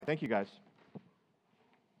Thank you, guys.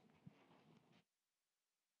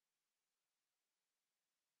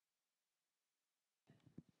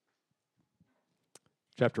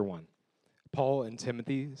 Chapter 1. Paul and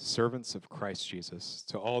Timothy, servants of Christ Jesus,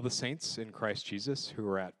 to all the saints in Christ Jesus who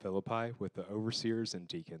are at Philippi with the overseers and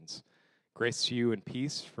deacons. Grace to you and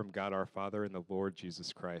peace from God our Father and the Lord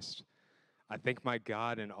Jesus Christ. I thank my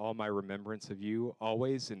God in all my remembrance of you,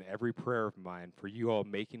 always in every prayer of mine, for you all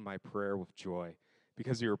making my prayer with joy,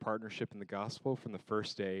 because of your partnership in the gospel from the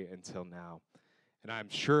first day until now. And I am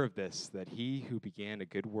sure of this, that he who began a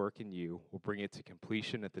good work in you will bring it to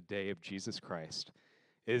completion at the day of Jesus Christ.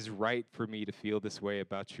 It is right for me to feel this way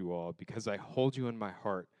about you all, because I hold you in my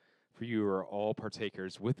heart, for you are all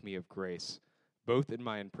partakers with me of grace, both in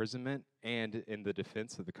my imprisonment and in the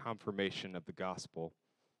defense of the confirmation of the gospel.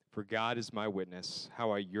 For God is my witness,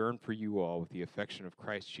 how I yearn for you all with the affection of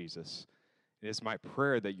Christ Jesus. It is my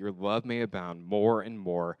prayer that your love may abound more and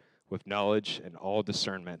more with knowledge and all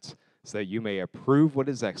discernment, so that you may approve what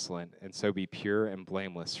is excellent, and so be pure and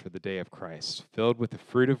blameless for the day of Christ, filled with the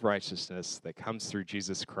fruit of righteousness that comes through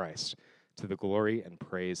Jesus Christ, to the glory and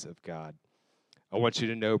praise of God. I want you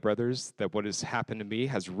to know, brothers, that what has happened to me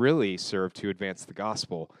has really served to advance the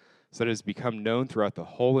gospel, so that it has become known throughout the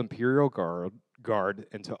whole imperial guard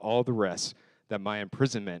and to all the rest that my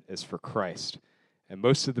imprisonment is for Christ. And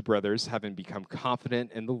most of the brothers, having become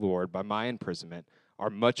confident in the Lord by my imprisonment, are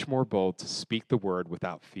much more bold to speak the word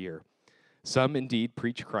without fear. Some indeed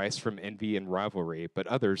preach Christ from envy and rivalry, but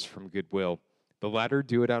others from goodwill. The latter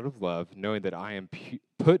do it out of love, knowing that I am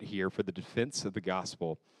put here for the defense of the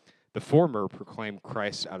gospel. The former proclaim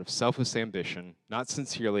Christ out of selfish ambition, not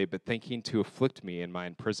sincerely, but thinking to afflict me in my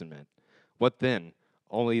imprisonment. What then?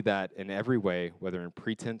 Only that in every way, whether in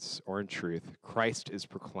pretense or in truth, Christ is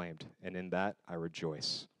proclaimed, and in that I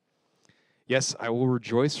rejoice. Yes, I will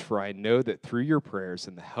rejoice, for I know that through your prayers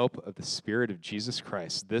and the help of the Spirit of Jesus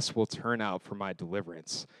Christ, this will turn out for my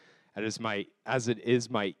deliverance. As it is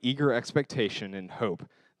my eager expectation and hope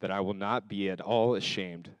that I will not be at all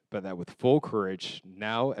ashamed, but that with full courage,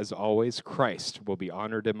 now as always, Christ will be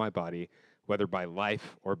honored in my body, whether by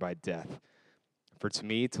life or by death. For to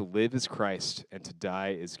me, to live is Christ, and to die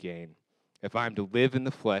is gain. If I am to live in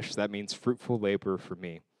the flesh, that means fruitful labor for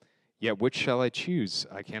me. Yet which shall I choose?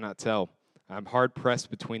 I cannot tell. I am hard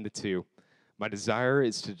pressed between the two. My desire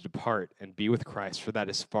is to depart and be with Christ, for that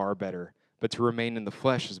is far better. But to remain in the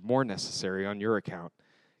flesh is more necessary on your account.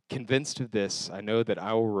 Convinced of this, I know that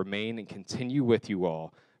I will remain and continue with you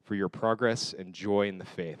all for your progress and joy in the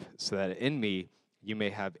faith, so that in me you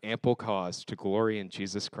may have ample cause to glory in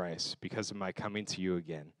Jesus Christ because of my coming to you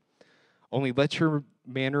again. Only let your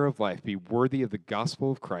manner of life be worthy of the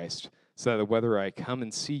gospel of Christ, so that whether I come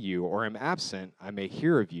and see you or am absent, I may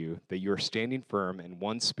hear of you that you are standing firm in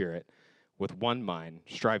one spirit, with one mind,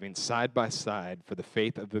 striving side by side for the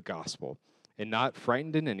faith of the gospel, and not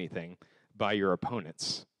frightened in anything by your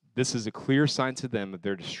opponents. This is a clear sign to them of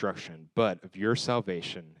their destruction, but of your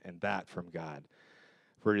salvation, and that from God.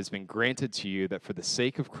 For it has been granted to you that for the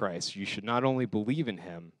sake of Christ you should not only believe in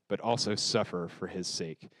him, but also suffer for his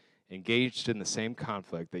sake, engaged in the same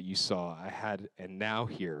conflict that you saw I had and now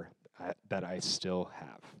hear that I still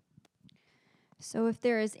have. So, if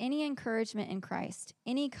there is any encouragement in Christ,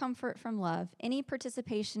 any comfort from love, any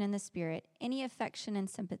participation in the Spirit, any affection and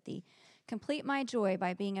sympathy, complete my joy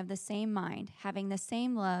by being of the same mind, having the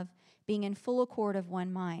same love, being in full accord of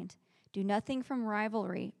one mind. Do nothing from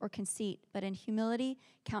rivalry or conceit, but in humility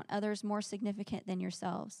count others more significant than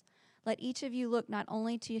yourselves. Let each of you look not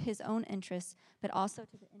only to his own interests, but also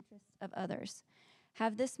to the interests of others.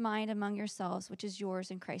 Have this mind among yourselves, which is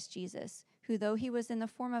yours in Christ Jesus, who, though he was in the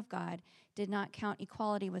form of God, did not count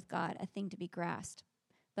equality with God a thing to be grasped,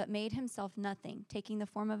 but made himself nothing, taking the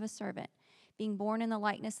form of a servant, being born in the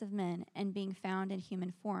likeness of men, and being found in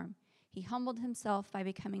human form. He humbled himself by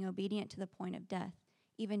becoming obedient to the point of death,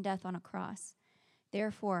 even death on a cross.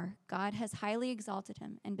 Therefore, God has highly exalted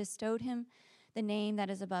him and bestowed him the name that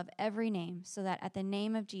is above every name, so that at the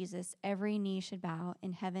name of Jesus every knee should bow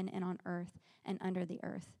in heaven and on earth and under the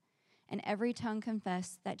earth, and every tongue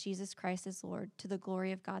confess that Jesus Christ is Lord, to the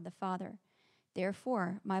glory of God the Father.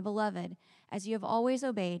 Therefore, my beloved, as you have always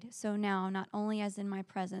obeyed, so now, not only as in my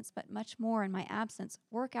presence, but much more in my absence,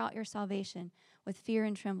 work out your salvation with fear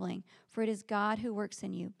and trembling, for it is God who works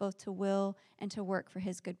in you, both to will and to work for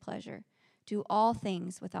his good pleasure. Do all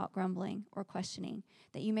things without grumbling or questioning,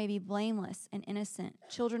 that you may be blameless and innocent,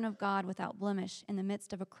 children of God without blemish, in the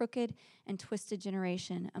midst of a crooked and twisted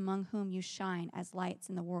generation, among whom you shine as lights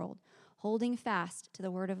in the world, holding fast to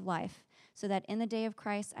the word of life, so that in the day of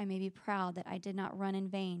Christ I may be proud that I did not run in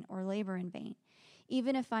vain or labor in vain.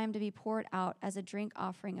 Even if I am to be poured out as a drink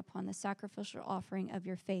offering upon the sacrificial offering of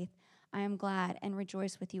your faith, I am glad and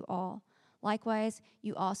rejoice with you all. Likewise,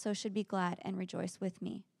 you also should be glad and rejoice with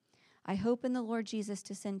me. I hope in the Lord Jesus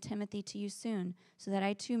to send Timothy to you soon, so that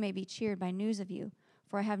I too may be cheered by news of you.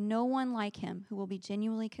 For I have no one like him who will be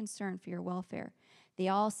genuinely concerned for your welfare. They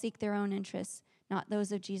all seek their own interests, not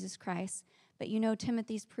those of Jesus Christ. But you know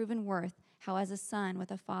Timothy's proven worth, how as a son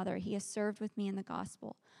with a father he has served with me in the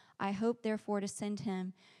gospel. I hope, therefore, to send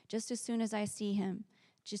him just as soon as I see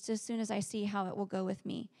how it will go with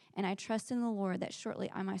me. And I trust in the Lord that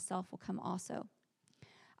shortly I myself will come also.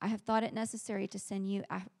 I have thought it necessary to send you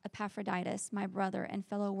Epaphroditus, my brother and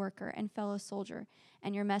fellow worker and fellow soldier,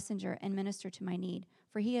 and your messenger and minister to my need.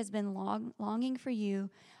 For he has been longing for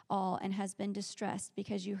you all and has been distressed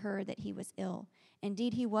because you heard that he was ill.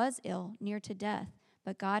 Indeed, he was ill, near to death,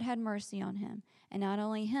 but God had mercy on him, and not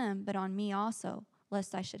only him, but on me also,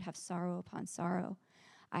 lest I should have sorrow upon sorrow.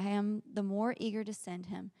 I am the more eager to send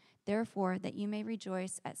him, therefore, that you may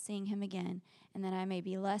rejoice at seeing him again, and that I may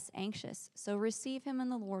be less anxious. So receive him in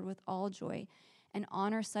the Lord with all joy, and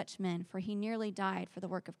honor such men, for he nearly died for the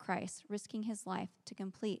work of Christ, risking his life to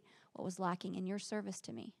complete what was lacking in your service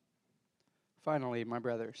to me. Finally, my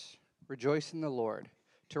brothers, rejoice in the Lord.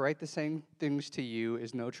 To write the same things to you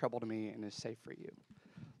is no trouble to me and is safe for you.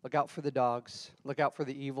 Look out for the dogs. Look out for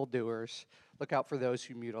the evildoers. Look out for those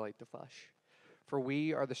who mutilate the flesh. For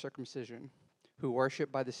we are the circumcision, who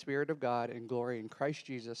worship by the Spirit of God and glory in Christ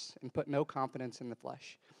Jesus and put no confidence in the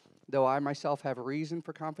flesh, though I myself have reason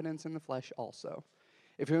for confidence in the flesh also.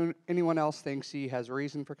 If anyone else thinks he has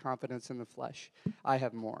reason for confidence in the flesh, I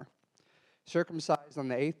have more. Circumcised on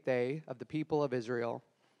the 8th day of the people of Israel,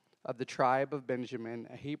 of the tribe of Benjamin,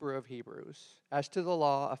 a Hebrew of Hebrews, as to the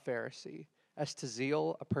law, a Pharisee, as to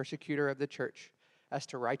zeal, a persecutor of the church, as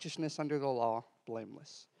to righteousness under the law,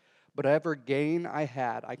 blameless. But whatever gain I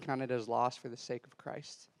had, I counted as loss for the sake of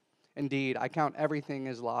Christ. Indeed, I count everything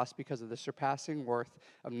as loss because of the surpassing worth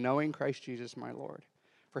of knowing Christ Jesus my Lord.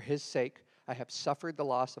 For his sake, I have suffered the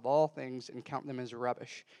loss of all things and count them as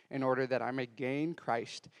rubbish, in order that I may gain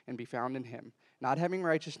Christ and be found in him, not having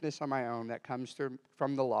righteousness on my own that comes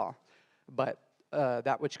from the law, but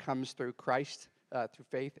that which comes through Christ, through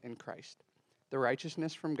faith in Christ, the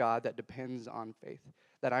righteousness from God that depends on faith,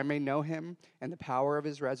 that I may know him and the power of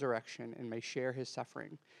his resurrection and may share his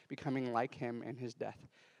suffering, becoming like him in his death,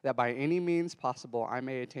 that by any means possible I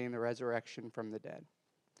may attain the resurrection from the dead.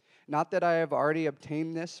 Not that I have already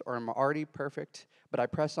obtained this or am already perfect, but I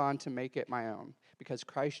press on to make it my own, because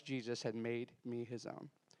Christ Jesus had made me his own.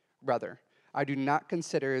 Brother, I do not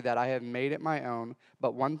consider that I have made it my own,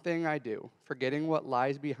 but one thing I do, forgetting what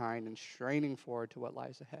lies behind and straining forward to what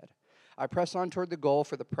lies ahead. I press on toward the goal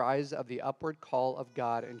for the prize of the upward call of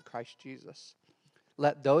God in Christ Jesus.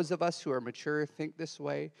 Let those of us who are mature think this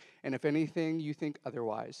way, and if anything you think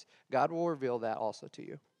otherwise, God will reveal that also to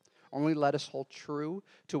you. Only let us hold true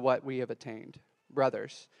to what we have attained.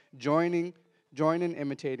 Brothers, join in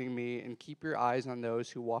imitating me and keep your eyes on those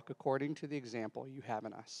who walk according to the example you have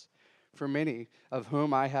in us. For many of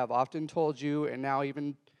whom I have often told you, and now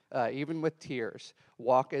even with tears,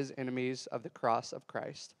 walk as enemies of the cross of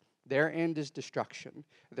Christ. Their end is destruction.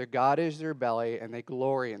 Their God is their belly, and they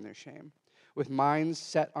glory in their shame, with minds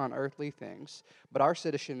set on earthly things. But our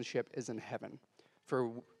citizenship is in heaven.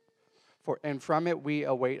 And from it we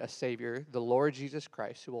await a Savior, the Lord Jesus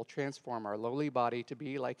Christ, who will transform our lowly body to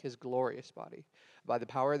be like his glorious body, by the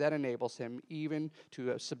power that enables him even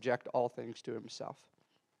to subject all things to himself.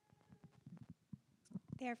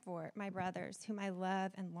 Therefore, my brothers, whom I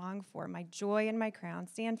love and long for, my joy and my crown,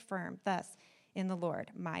 stand firm thus in the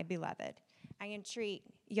Lord, my beloved. I entreat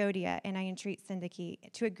Euodia and I entreat Syntyche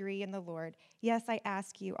to agree in the Lord. Yes, I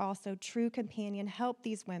ask you also, true companion, help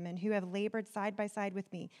these women who have labored side by side with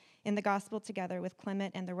me in the gospel together with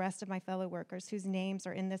Clement and the rest of my fellow workers whose names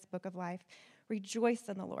are in this book of life. Rejoice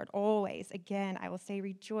in the Lord always. Again, I will say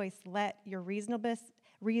rejoice. Let your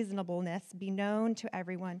reasonableness be known to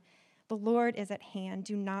everyone. The Lord is at hand.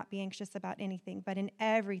 Do not be anxious about anything, but in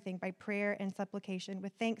everything, by prayer and supplication,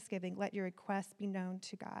 with thanksgiving, let your requests be known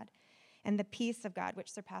to God. And the peace of God,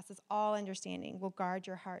 which surpasses all understanding, will guard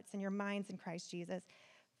your hearts and your minds in Christ Jesus.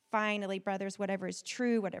 Finally, brothers, whatever is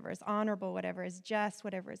true, whatever is honorable, whatever is just,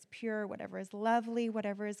 whatever is pure, whatever is lovely,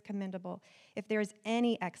 whatever is commendable, if there is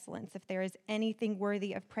any excellence, if there is anything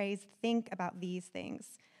worthy of praise, think about these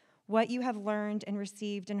things. What you have learned and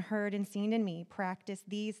received and heard and seen in me, practice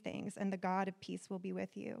these things, and the God of peace will be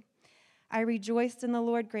with you. I rejoiced in the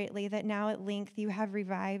Lord greatly that now at length you have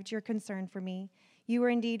revived your concern for me. You were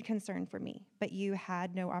indeed concerned for me, but you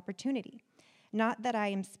had no opportunity. Not that I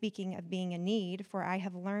am speaking of being in need, for I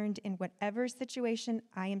have learned in whatever situation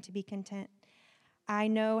I am to be content. I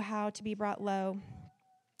know how to be brought low,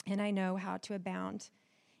 and I know how to abound.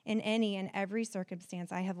 In any and every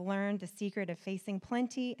circumstance, I have learned the secret of facing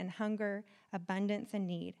plenty and hunger, abundance and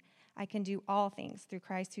need. I can do all things through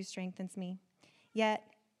Christ who strengthens me. Yet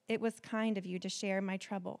it was kind of you to share my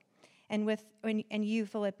trouble. And you,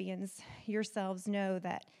 Philippians, yourselves know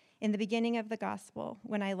that in the beginning of the gospel,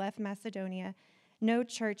 when I left Macedonia, no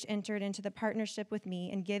church entered into the partnership with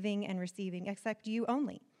me in giving and receiving, except you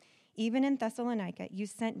only. Even in Thessalonica, you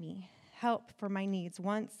sent me help for my needs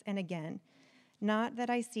once and again. Not that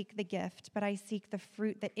I seek the gift, but I seek the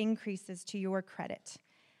fruit that increases to your credit.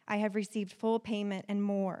 I have received full payment and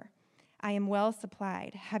more. I am well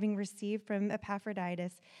supplied, having received from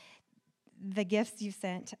Epaphroditus the gifts you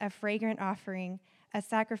sent, a fragrant offering, a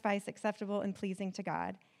sacrifice acceptable and pleasing to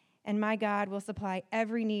God. And my God will supply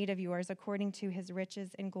every need of yours according to his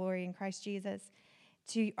riches and glory in Christ Jesus.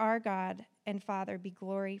 To our God and Father be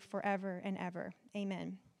glory forever and ever.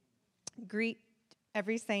 Amen. Greet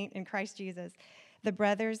every saint in Christ Jesus. The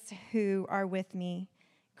brothers who are with me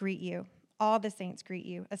greet you. All the saints greet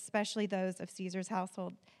you, especially those of Caesar's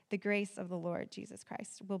household. The grace of the Lord Jesus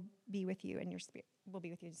Christ will be with you in your spirit. Will be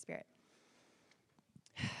with you in spirit.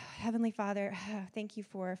 Heavenly Father, thank you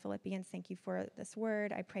for Philippians. Thank you for this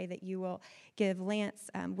word. I pray that you will give Lance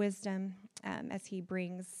wisdom as he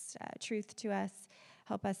brings truth to us.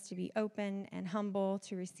 Help us to be open and humble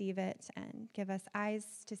to receive it, and give us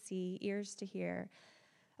eyes to see, ears to hear,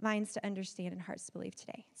 minds to understand, and hearts to believe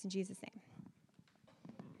today. It's in Jesus' name.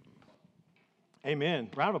 Amen.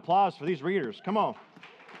 Round of applause for these readers. Come on.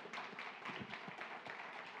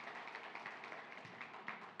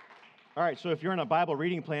 All right, so if you're in a Bible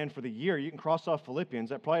reading plan for the year, you can cross off Philippians.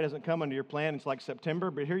 That probably doesn't come under your plan. It's like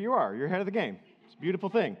September, but here you are. You're ahead of the game. It's a beautiful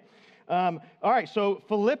thing. All right, so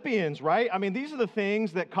Philippians, right? I mean, these are the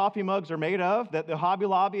things that coffee mugs are made of, that the Hobby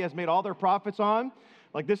Lobby has made all their profits on.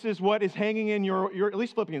 Like, this is what is hanging in your at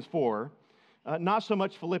least Philippians 4. Not so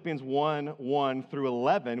much Philippians 1 through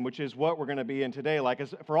 11, which is what we're going to be in today. Like,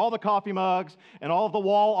 for all the coffee mugs and all of the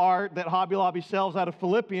wall art that Hobby Lobby sells out of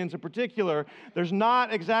Philippians in particular, there's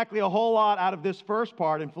not exactly a whole lot out of this first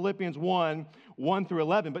part in Philippians 1 through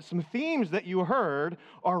 11. But some themes that you heard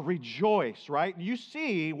are rejoice, right? You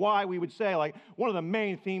see why we would say, like, one of the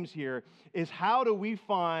main themes here is how do we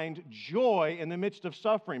find joy in the midst of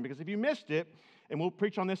suffering? Because if you missed it, and we'll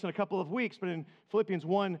preach on this in a couple of weeks, but in Philippians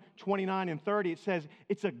 1, 29 and 30, it says,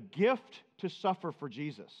 it's a gift to suffer for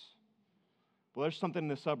Jesus. Well, there's something in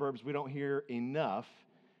the suburbs we don't hear enough.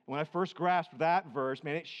 And when I first grasped that verse,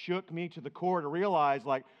 man, it shook me to the core to realize,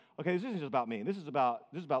 like, okay, this isn't just about me. This is about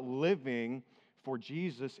living for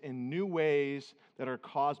Jesus in new ways that are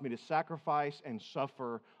caused me to sacrifice and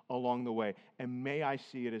suffer along the way. And may I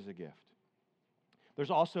see it as a gift.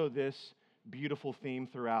 There's also this beautiful theme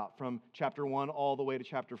throughout from chapter 1 all the way to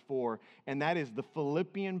chapter 4, and that is the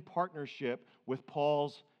Philippian partnership with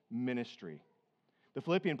Paul's ministry. The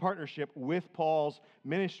Philippian partnership with Paul's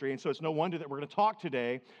ministry. And so it's no wonder that we're going to talk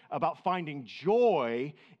today about finding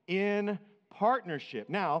joy in partnership.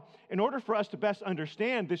 Now, in order for us to best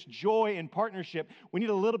understand this joy in partnership, we need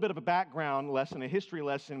a little bit of a background lesson, a history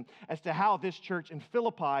lesson as to how this church in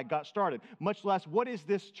Philippi got started, much less what is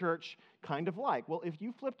this church kind of like. Well, if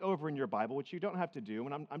you flipped over in your Bible, which you don't have to do,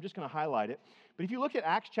 and I'm just going to highlight it, but if you look at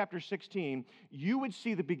Acts chapter 16, you would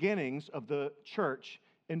see the beginnings of the church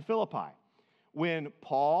in Philippi, when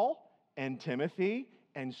Paul and Timothy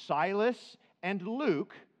and Silas and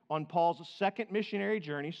Luke, on Paul's second missionary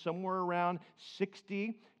journey, somewhere around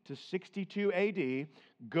 60 to 62 AD,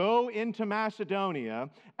 go into Macedonia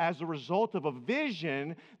as a result of a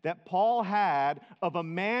vision that Paul had of a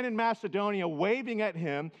man in Macedonia waving at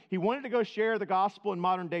him. He wanted to go share the gospel in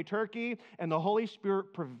modern-day Turkey, and the Holy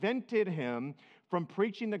Spirit prevented him from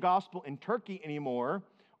preaching the gospel in Turkey anymore,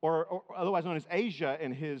 or otherwise known as Asia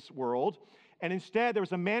in his world. And instead, there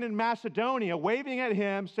was a man in Macedonia waving at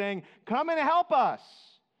him saying, "Come and help us."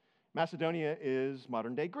 Macedonia is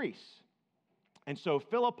modern-day Greece. And so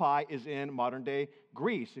Philippi is in modern-day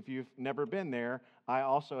Greece. If you've never been there, I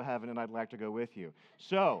also haven't, and I'd like to go with you.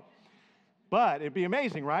 But it'd be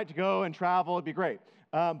amazing, right, to go and travel. It'd be great.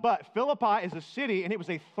 But Philippi is a city, and it was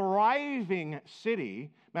a thriving city.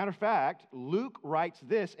 Matter of fact, Luke writes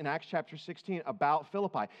this in Acts chapter 16 about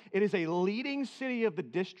Philippi. It is a leading city of the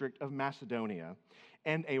district of Macedonia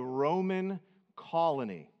and a Roman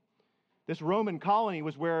colony. This Roman colony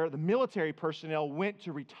was where the military personnel went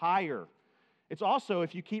to retire. It's also,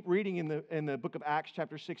 if you keep reading in the book of Acts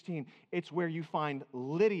chapter 16, it's where you find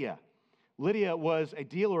Lydia. Lydia was a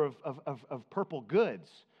dealer of purple goods,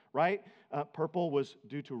 right? Purple was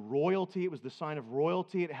due to royalty. It was the sign of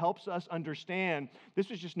royalty. It helps us understand this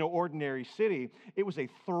was just no ordinary city. It was a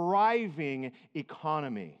thriving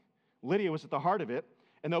economy. Lydia was at the heart of it.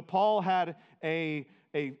 And though Paul had a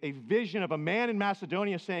vision of a man in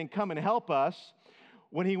Macedonia saying, come and help us,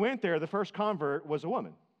 when he went there, the first convert was a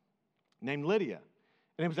woman named Lydia.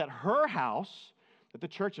 And it was at her house that the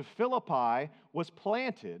church of Philippi was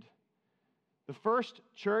planted, the first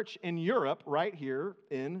church in Europe right here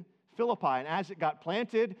in Philippi. And as it got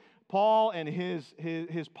planted, Paul and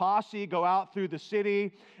his posse go out through the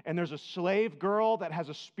city, and there's a slave girl that has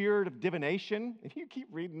a spirit of divination. If you keep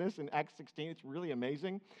reading this in Acts 16, it's really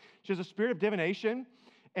amazing. She has a spirit of divination,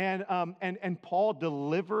 and Paul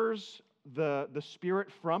delivers the spirit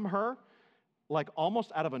from her, like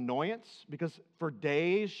almost out of annoyance, because for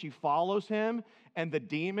days she follows him, and the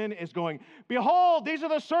demon is going, behold, these are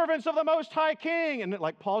the servants of the Most High King. And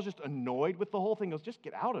like Paul's just annoyed with the whole thing, goes, just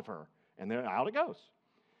get out of her. And then out it goes.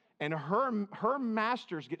 And her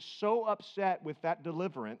masters get so upset with that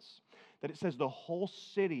deliverance that it says the whole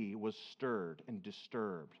city was stirred and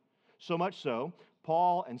disturbed. So much so,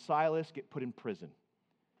 Paul and Silas get put in prison.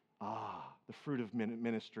 The fruit of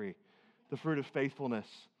ministry, the fruit of faithfulness.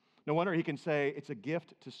 No wonder he can say it's a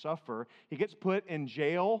gift to suffer. He gets put in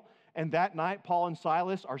jail, and that night Paul and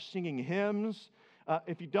Silas are singing hymns.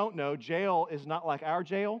 If you don't know, jail is not like our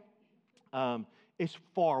jail. It's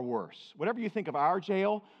far worse. Whatever you think of our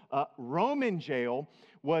jail, Roman jail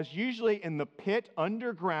was usually in the pit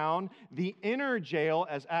underground. The inner jail,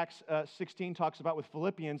 as Acts 16 talks about with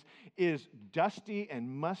Philippians, is dusty and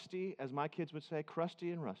musty, as my kids would say,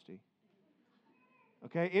 crusty and rusty.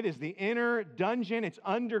 Okay, it is the inner dungeon. It's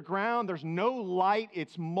underground. There's no light.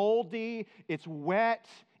 It's moldy. It's wet.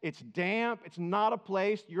 It's damp. It's not a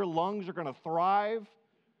place your lungs are going to thrive,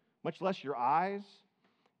 much less your eyes.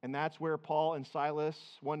 And that's where Paul and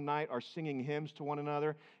Silas one night are singing hymns to one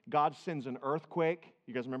another. God sends an earthquake.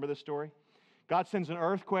 You guys remember this story? God sends an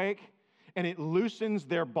earthquake, and it loosens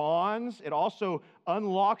their bonds. It also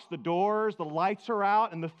unlocks the doors. The lights are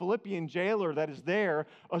out, and the Philippian jailer that is there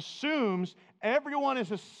assumes everyone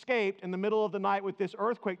has escaped in the middle of the night with this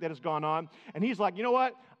earthquake that has gone on. And he's like, you know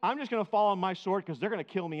what? I'm just going to fall on my sword because they're going to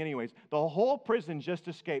kill me anyways. The whole prison just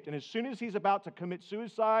escaped. And as soon as he's about to commit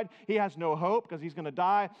suicide, he has no hope because he's going to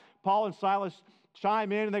die. Paul and Silas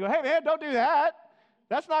chime in and they go, hey, man, don't do that.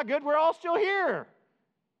 That's not good. We're all still here.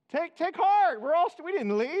 Take heart. We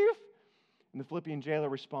didn't leave. And the Philippian jailer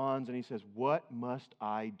responds and he says, what must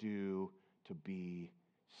I do to be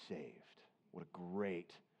saved? What a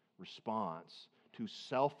great response to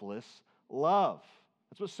selfless love.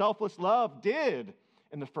 That's what selfless love did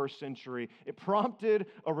in the first century. It prompted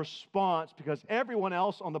a response because everyone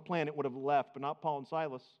else on the planet would have left, but not Paul and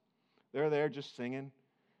Silas. They're there just singing,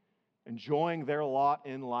 enjoying their lot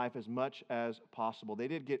in life as much as possible. They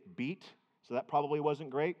did get beat, so that probably wasn't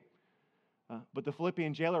great. But the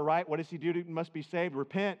Philippian jailer, right, what does he do? Must be saved.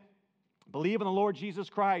 Repent. Believe in the Lord Jesus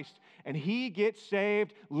Christ. And he gets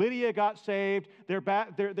saved. Lydia got saved.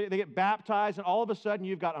 They get baptized. And all of a sudden,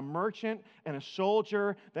 you've got a merchant and a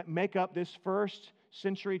soldier that make up this first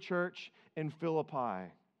century church in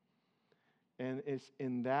Philippi. And it's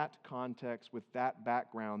in that context, with that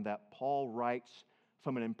background, that Paul writes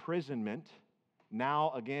from an imprisonment,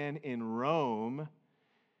 now again in Rome.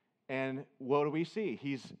 And what do we see?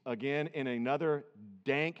 He's again in another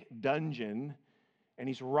dank dungeon, and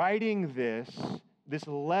he's writing this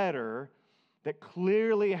letter that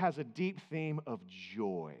clearly has a deep theme of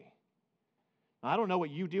joy. I don't know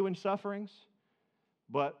what you do in sufferings,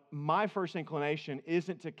 but my first inclination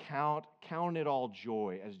isn't to count it all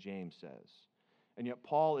joy, as James says. And yet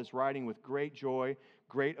Paul is writing with great joy,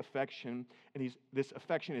 great affection, and this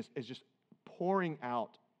affection is just pouring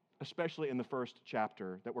out, especially in the first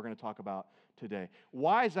chapter that we're going to talk about today.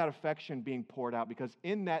 Why is that affection being poured out? Because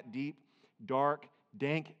in that deep, dark,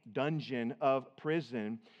 dank dungeon of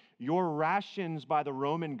prison, your rations by the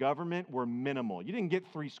Roman government were minimal. You didn't get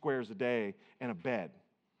 3 squares a day and a bed.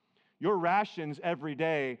 Your rations every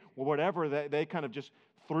day were whatever they kind of just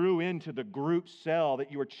threw into the group cell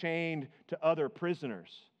that you were chained to other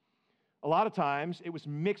prisoners. A lot of times, it was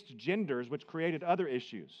mixed genders, which created other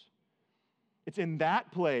issues. It's in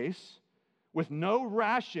that place, with no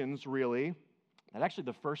rations really, that actually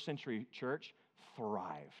the first century church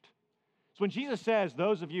thrived. So when Jesus says,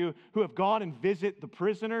 those of you who have gone and visit the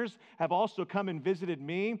prisoners have also come and visited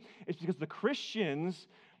me, it's because the Christians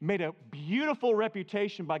made a beautiful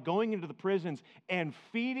reputation by going into the prisons and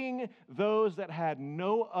feeding those that had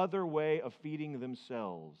no other way of feeding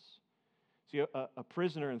themselves. See, a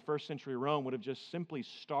prisoner in first century Rome would have just simply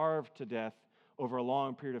starved to death over a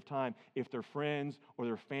long period of time if their friends or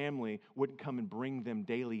their family wouldn't come and bring them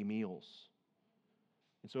daily meals.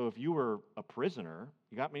 And so if you were a prisoner,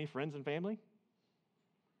 you got many friends and family?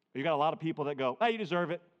 You got a lot of people that go, hey, you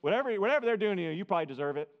deserve it. Whatever they're doing to you, you probably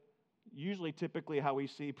deserve it. Usually, typically, how we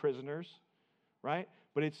see prisoners, right?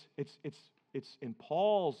 But it's in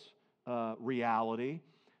Paul's reality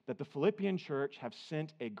that the Philippian church have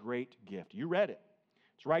sent a great gift. You read it.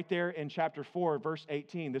 It's right there in chapter 4, verse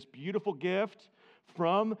 18. This beautiful gift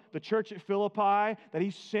from the church at Philippi that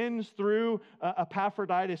he sends through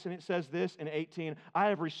Epaphroditus, and it says this in 18, I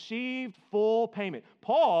have received full payment.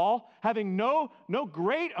 Paul, having no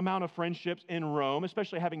great amount of friendships in Rome,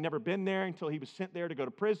 especially having never been there until he was sent there to go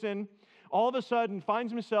to prison, all of a sudden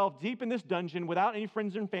finds himself deep in this dungeon without any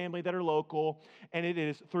friends and family that are local, and it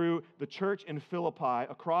is through the church in Philippi,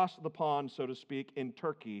 across the pond, so to speak, in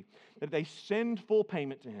Turkey, that they send full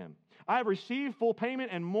payment to him. I have received full payment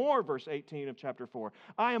and more, verse 18 of chapter 4.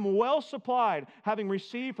 I am well supplied, having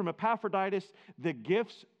received from Epaphroditus the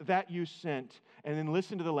gifts that you sent. And then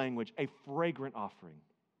listen to the language, a fragrant offering.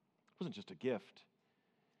 It wasn't just a gift.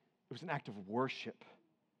 It was an act of worship,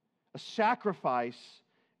 a sacrifice,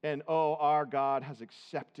 and our God has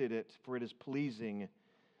accepted it, for it is pleasing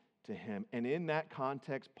to him. And in that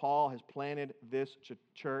context, Paul has planted this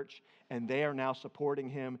church, and they are now supporting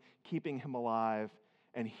him, keeping him alive,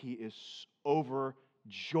 and he is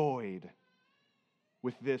overjoyed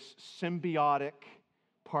with this symbiotic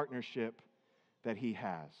partnership that he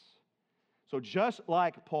has. So just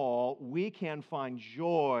like Paul, we can find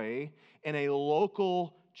joy in a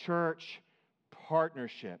local church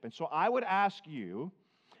partnership. And so I would ask you,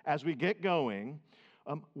 as we get going,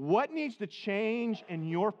 what needs to change in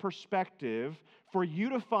your perspective for you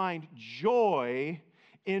to find joy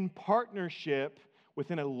in partnership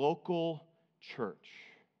within a local church?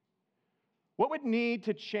 What would need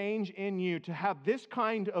to change in you to have this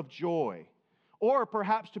kind of joy, or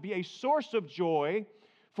perhaps to be a source of joy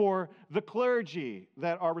for the clergy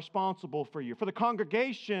that are responsible for you, for the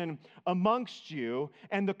congregation amongst you,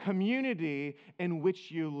 and the community in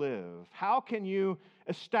which you live? How can you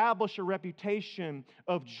establish a reputation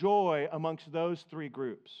of joy amongst those three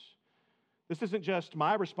groups? This isn't just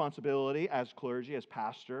my responsibility as clergy, as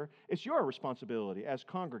pastor. It's your responsibility as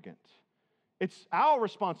congregant. It's our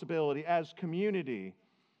responsibility as community.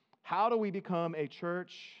 How do we become a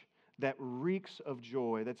church that reeks of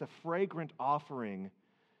joy, that's a fragrant offering,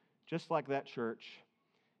 just like that church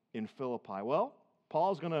in Philippi? Well,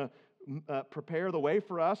 Paul's going to prepare the way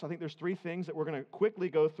for us. I think there's three things that we're going to quickly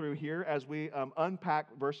go through here as we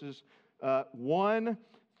unpack verses 1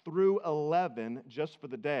 through 11 just for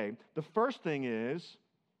the day. The first thing is,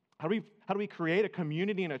 how do we create a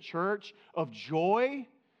community and a church of joy?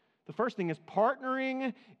 The first thing is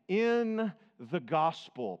partnering in the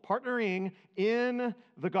gospel. Partnering in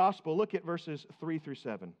the gospel. Look at verses 3 through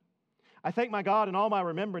 7. I thank my God in all my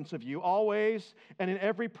remembrance of you, always and in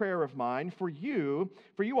every prayer of mine, for you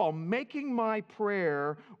all, making my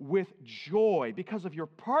prayer with joy because of your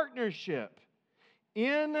partnership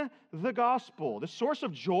in the gospel. The source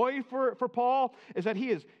of joy for Paul is that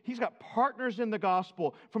he's got partners in the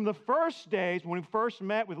gospel from the first days when we first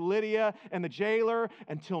met with Lydia and the jailer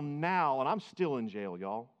until now. And I'm still in jail,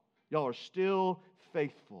 y'all. Y'all are still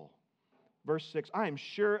faithful. Verse 6, I am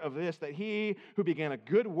sure of this, that he who began a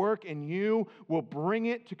good work in you will bring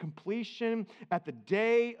it to completion at the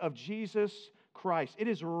day of Jesus Christ. It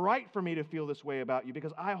is right for me to feel this way about you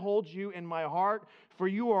because I hold you in my heart, for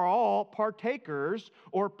you are all partakers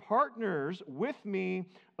or partners with me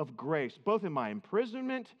of grace, both in my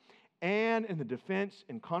imprisonment and in the defense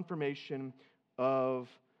and confirmation of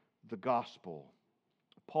the gospel.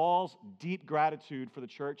 Paul's deep gratitude for the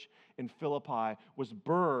church in Philippi was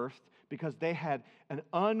birthed because they had an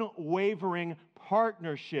unwavering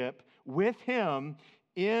partnership with him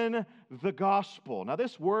in the gospel. Now,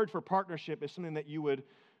 this word for partnership is something that you would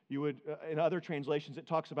in other translations, it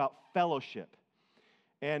talks about fellowship.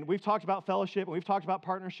 And we've talked about fellowship and we've talked about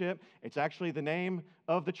partnership. It's actually the name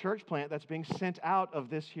of the church plant that's being sent out of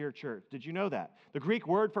this here church. Did you know that? The Greek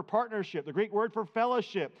word for partnership, the Greek word for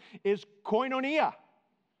fellowship is koinonia.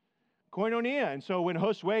 Koinonia. And so when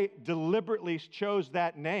Josue deliberately chose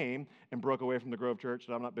that name and broke away from the Grove Church,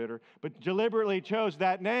 so I'm not bitter, but deliberately chose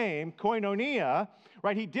that name, koinonia,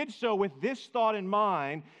 right? He did so with this thought in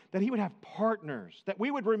mind, that he would have partners, that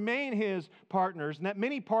we would remain his partners, and that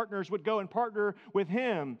many partners would go and partner with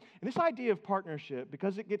him. And this idea of partnership,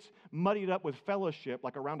 because it gets muddied up with fellowship,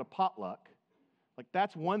 like around a potluck, like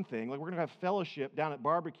that's one thing. Like we're going to have fellowship down at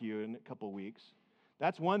barbecue in a couple of weeks.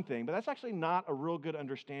 That's one thing, but that's actually not a real good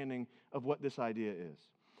understanding of what this idea is.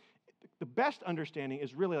 The best understanding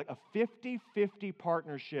is really like a 50-50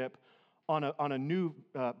 partnership on a new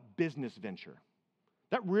business venture.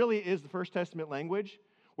 That really is the First Testament language,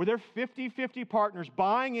 where they're 50-50 partners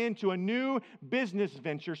buying into a new business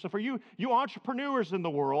venture. So for you entrepreneurs in the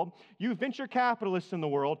world, you venture capitalists in the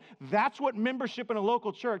world, that's what membership in a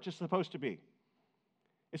local church is supposed to be.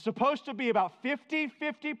 It's supposed to be about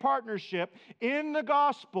 50-50 partnership in the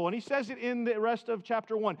gospel. And he says it in the rest of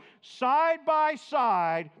chapter 1. Side by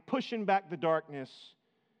side, pushing back the darkness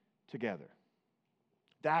together.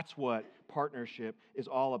 That's what partnership is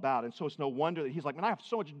all about. And so it's no wonder that he's like, man, I have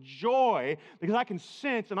so much joy because I can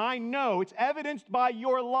sense and I know it's evidenced by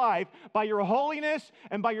your life, by your holiness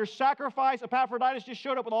and by your sacrifice. Epaphroditus just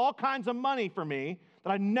showed up with all kinds of money for me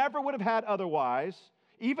that I never would have had otherwise.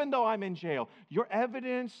 Even though I'm in jail, your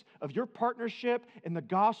evidence of your partnership in the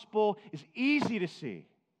gospel is easy to see.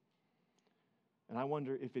 And I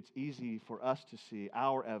wonder if it's easy for us to see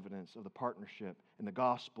our evidence of the partnership in the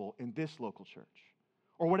gospel in this local church.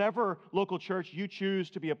 Or whatever local church you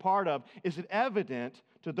choose to be a part of, is it evident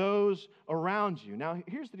to those around you? Now,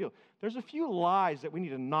 here's the deal. There's a few lies that we need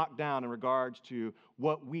to knock down in regards to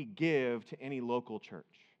what we give to any local church.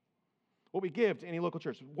 What we give to any local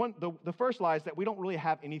church. The first lie is that we don't really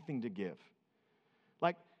have anything to give.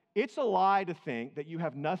 Like, it's a lie to think that you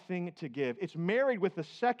have nothing to give. It's married with the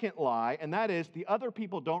second lie, and that is the other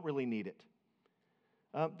people don't really need it.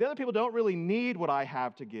 The other people don't really need what I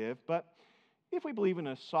have to give, but if we believe in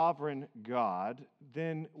a sovereign God,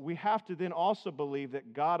 then we have to then also believe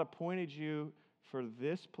that God appointed you for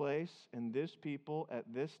this place and this people at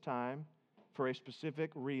this time for a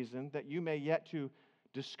specific reason that you may yet to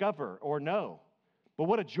discover or know. But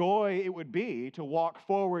what a joy it would be to walk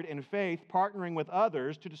forward in faith, partnering with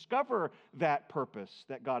others to discover that purpose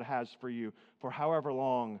that God has for you for however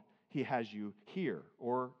long He has you here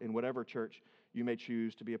or in whatever church you may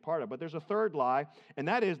choose to be a part of. But there's a third lie, and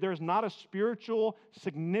that is there's not a spiritual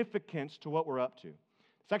significance to what we're up to.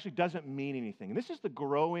 This actually doesn't mean anything. And this is the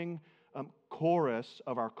growing chorus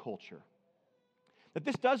of our culture. That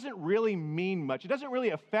this doesn't really mean much. It doesn't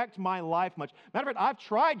really affect my life much. Matter of fact, I've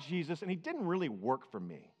tried Jesus, and He didn't really work for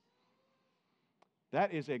me.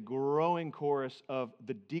 That is a growing chorus of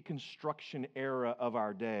the deconstruction era of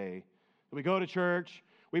our day. We go to church,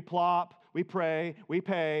 we plop, we pray, we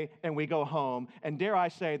pay, and we go home. And dare I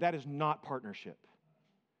say, that is not partnership.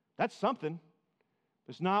 That's something.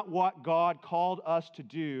 It's not what God called us to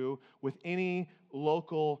do with any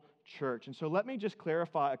local church. And so let me just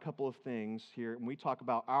clarify a couple of things here when we talk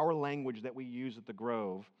about our language that we use at the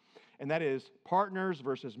Grove, and that is partners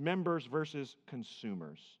versus members versus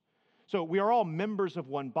consumers. So we are all members of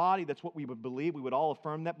one body. That's what we would believe. We would all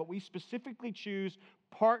affirm that, but we specifically choose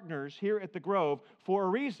partners here at the Grove for a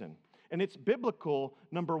reason. And it's biblical,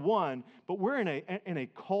 number one, but we're in a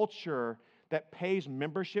culture that pays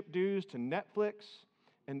membership dues to Netflix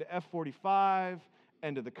and to F45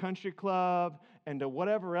 and to the country club and to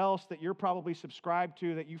whatever else that you're probably subscribed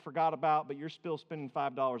to that you forgot about, but you're still spending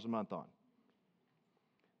 $5 a month on.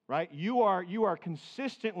 Right? You are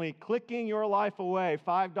consistently clicking your life away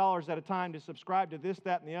 $5 at a time to subscribe to this,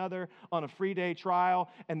 that, and the other on a free day trial,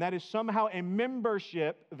 and that is somehow a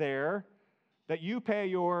membership there that you pay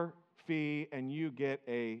your fee and you get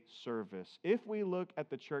a service. If we look at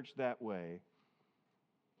the church that way,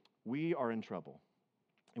 we are in trouble,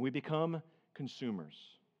 and we become consumers.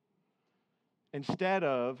 Instead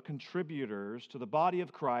of contributors to the body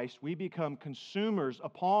of Christ, we become consumers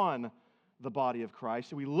upon the body of Christ.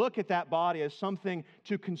 So we look at that body as something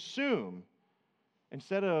to consume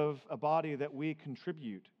instead of a body that we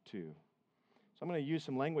contribute to. So I'm going to use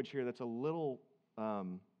some language here that's a little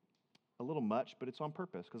much, but it's on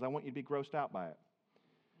purpose because I want you to be grossed out by it.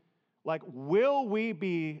 Like, will we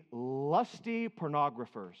be lusty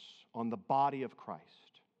pornographers on the body of Christ?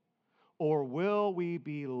 Or will we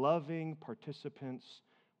be loving participants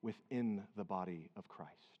within the body of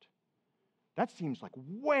Christ? That seems like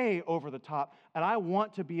way over the top, and I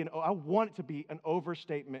want it to be an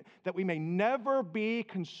overstatement that we may never be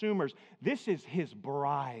consumers. This is His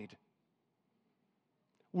bride.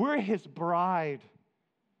 We're His bride.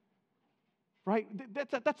 Right?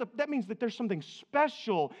 That means that there's something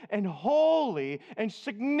special and holy and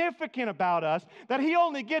significant about us, that He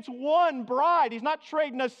only gets one bride. He's not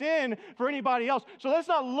trading us in for anybody else. So let's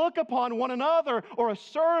not look upon one another or a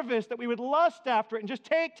service that we would lust after it and just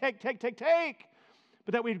take,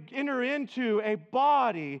 but that we enter into a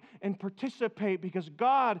body and participate because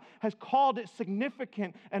God has called it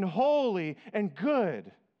significant and holy and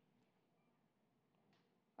good.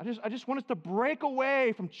 I just want us to break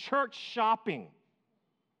away from church shopping.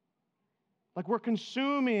 Like we're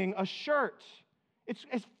consuming a shirt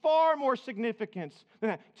It's far more significance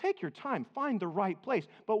than that. Take your time, find the right place.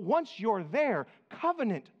 But once you're there,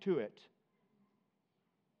 covenant to it.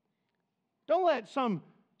 Don't let some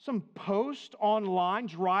post online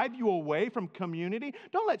drive you away from community.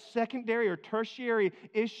 Don't let secondary or tertiary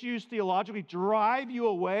issues theologically drive you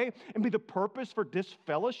away and be the purpose for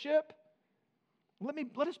disfellowship.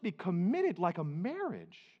 Let us be committed like a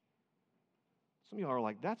marriage. Some of y'all are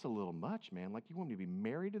like, that's a little much, man. Like, you want me to be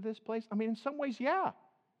married to this place? I mean, in some ways, yeah.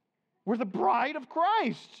 We're the bride of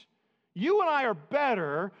Christ. You and I are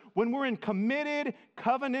better when we're in committed,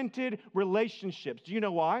 covenanted relationships. Do you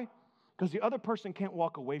know why? Because the other person can't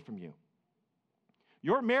walk away from you.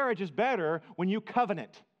 Your marriage is better when you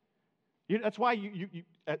covenant. That's why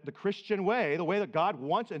the Christian way, the way that God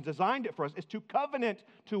wants and designed it for us, is to covenant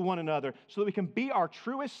to one another so that we can be our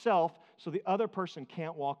truest self so the other person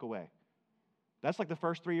can't walk away. That's like the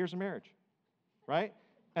first 3 years of marriage, right?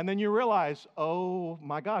 And then you realize, oh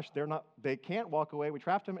my gosh, they can't walk away. We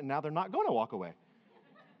trapped them, and now they're not going to walk away.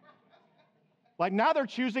 Like now they're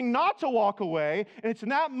choosing not to walk away, and it's in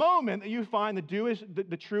that moment that you find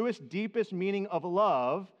the truest, deepest meaning of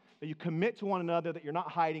love, that you commit to one another, that you're not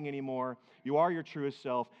hiding anymore. You are your truest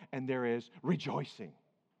self, and there is rejoicing.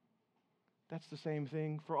 That's the same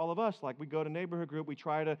thing for all of us. Like we go to neighborhood group, we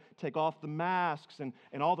try to take off the masks and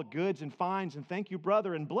all the goods and fines and thank you,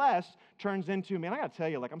 brother, and bless turns into, man, I got to tell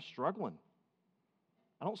you, like I'm struggling.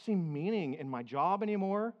 I don't see meaning in my job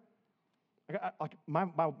anymore.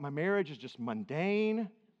 My marriage is just mundane.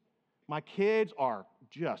 My kids are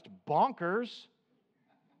just bonkers.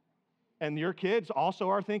 And your kids also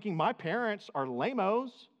are thinking, my parents are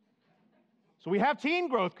lamos. So we have teen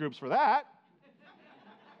growth groups for that.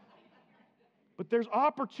 But there's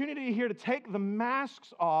opportunity here to take the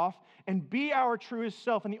masks off and be our truest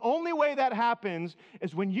self. And the only way that happens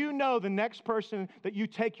is when you know the next person that you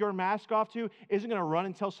take your mask off to isn't going to run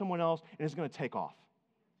and tell someone else and is going to take off.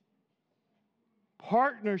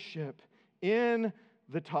 Partnership in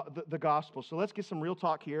the gospel. So let's get some real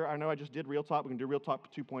talk here. I know I just did real talk. We can do real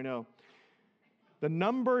talk 2.0. The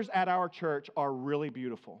numbers at our church are really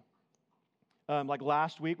beautiful. Like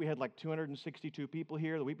last week, we had like 262 people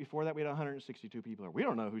here. The week before that, we had 162 people here. We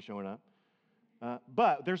don't know who's showing up.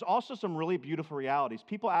 But there's also some really beautiful realities.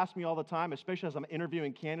 People ask me all the time, especially as I'm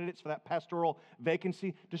interviewing candidates for that pastoral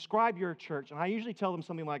vacancy, describe your church. And I usually tell them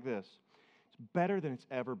something like this. It's better than it's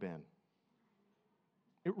ever been.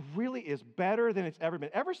 It really is better than it's ever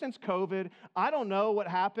been. Ever since COVID, I don't know what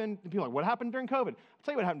happened. People are like, what happened during COVID? I'll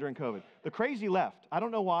tell you what happened during COVID. The crazy left. I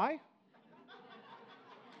don't know why.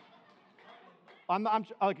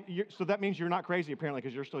 So that means you're not crazy, apparently,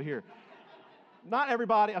 because you're still here. Not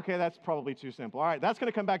everybody. Okay, that's probably too simple. All right, that's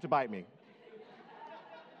going to come back to bite me.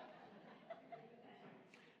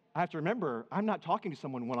 I have to remember, I'm not talking to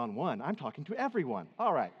someone one-on-one. I'm talking to everyone.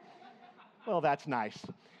 All right. Well, that's nice.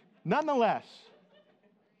 Nonetheless,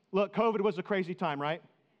 look, COVID was a crazy time, right?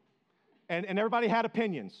 And everybody had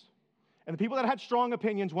opinions. And the people that had strong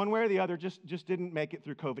opinions, one way or the other, just didn't make it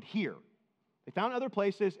through COVID here. They found other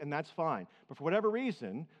places, and that's fine. But for whatever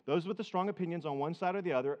reason, those with the strong opinions on one side or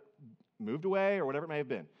the other moved away or whatever it may have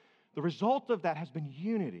been. The result of that has been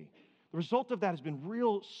unity. The result of that has been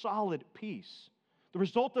real solid peace. The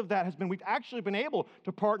result of that has been we've actually been able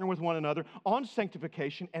to partner with one another on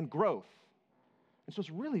sanctification and growth. And so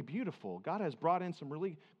it's really beautiful. God has brought in some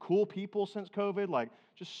really cool people since COVID, like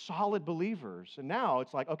just solid believers. And now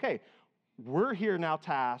it's like, okay, we're here now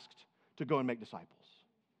tasked to go and make disciples.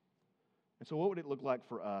 And so what would it look like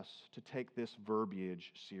for us to take this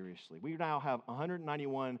verbiage seriously? We now have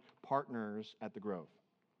 191 partners at the Grove.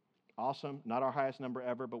 Awesome. Not our highest number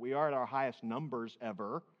ever, but we are at our highest numbers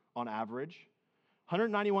ever on average.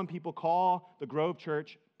 191 people call the Grove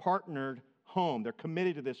Church partnered home. They're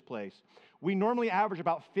committed to this place. We normally average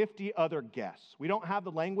about 50 other guests. We don't have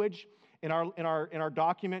the language in our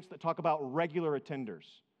documents that talk about regular attenders.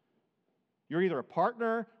 You're either a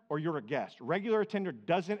partner or you're a guest. Regular attender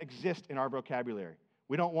doesn't exist in our vocabulary.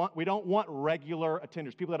 We don't want regular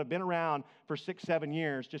attenders, people that have been around for 6-7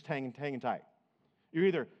 years just hanging tight. You're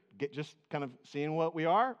either just kind of seeing what we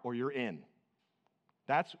are or you're in.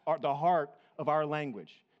 That's the heart of our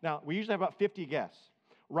language. Now, we usually have about 50 guests.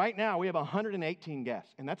 Right now, we have 118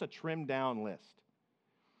 guests, and that's a trimmed down list.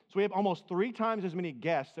 So we have almost 3 times as many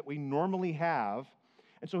guests that we normally have.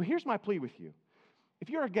 And so here's my plea with you. If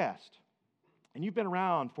you're a guest, and you've been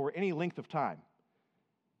around for any length of time,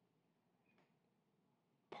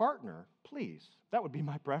 partner, please. That would be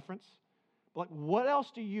my preference. But like, what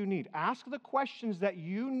else do you need? Ask the questions that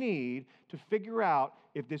you need to figure out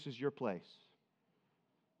if this is your place.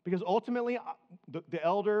 Because ultimately, the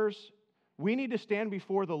elders, we need to stand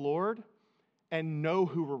before the Lord and know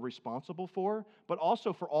who we're responsible for, but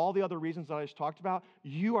also for all the other reasons that I just talked about,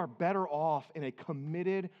 you are better off in a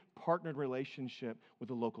committed, partnered relationship with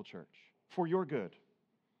the local church for your good.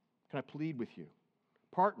 Can I plead with you?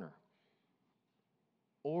 Partner.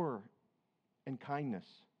 Or, in kindness,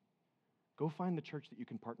 go find the church that you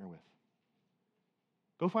can partner with.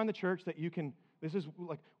 Go find the church that you can, this is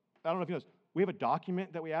like, I don't know if you know this, we have a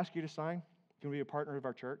document that we ask you to sign. Can we be a partner of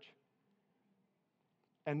our church?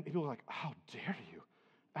 And people are like, how dare you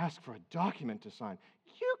ask for a document to sign?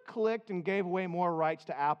 You clicked and gave away more rights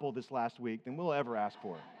to Apple this last week than we'll ever ask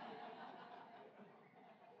for.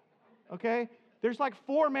 Okay? There's like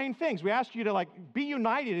 4 main things. We ask you to like be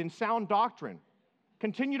united in sound doctrine.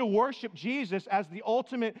 Continue to worship Jesus as the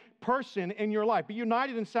ultimate person in your life. Be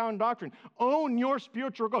united in sound doctrine. Own your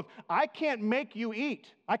spiritual growth. I can't make you eat.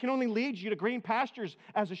 I can only lead you to green pastures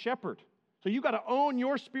as a shepherd. So you got to own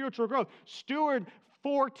your spiritual growth. Steward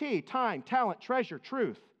 4T, time, talent, treasure,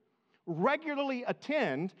 truth. Regularly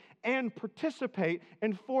attend and participate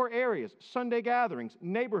in 4 areas: Sunday gatherings,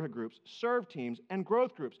 neighborhood groups, serve teams, and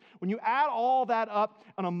growth groups. When you add all that up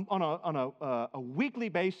on a weekly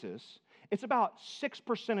basis, it's about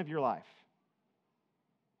 6% of your life.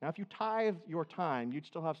 Now, if you tithe your time, you'd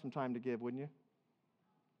still have some time to give, wouldn't you?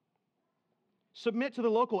 Submit to the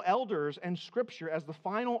local elders and Scripture as the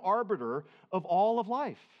final arbiter of all of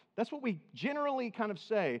life. That's what we generally kind of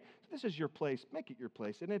say. This is your place. Make it your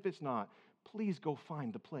place. And if it's not, please go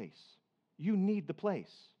find the place. You need the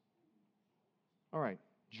place. All right.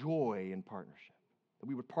 Joy in partnership. That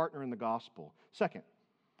we would partner in the gospel. Second,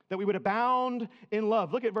 that we would abound in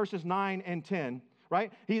love. Look at verses 9 and 10.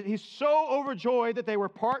 Right? He's so overjoyed that they were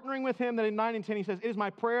partnering with him that in 9 and 10 he says, "It is my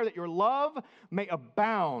prayer that your love may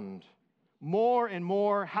abound more and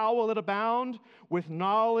more." How will it abound? With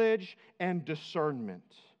knowledge and discernment.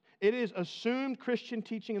 It is assumed Christian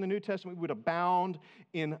teaching in the New Testament we would abound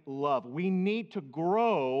in love. We need to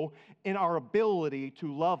grow in our ability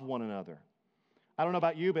to love one another. I don't know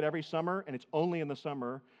about you, but every summer, and it's only in the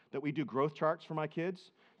summer, that we do growth charts for my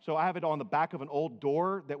kids. So I have it on the back of an old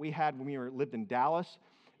door that we had when we lived in Dallas.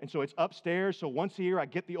 And so it's upstairs. So once a year, I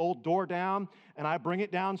get the old door down, and I bring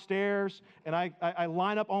it downstairs, and I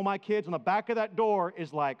line up all my kids. On the back of that door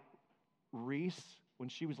is like Reese when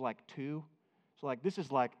she was like 2. So like this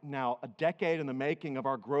is like now a decade in the making of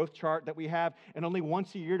our growth chart that we have, and only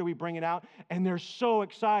once a year do we bring it out, and they're so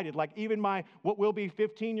excited. Like even my, what will be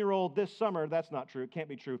 15-year-old this summer, that's not true, it can't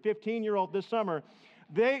be true, 15-year-old this summer,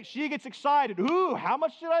 she gets excited. Ooh, how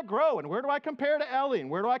much did I grow? And where do I compare to Ellie? And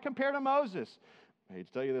where do I compare to Moses? I hate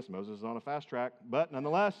to tell you this, Moses is on a fast track, but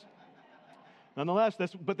nonetheless,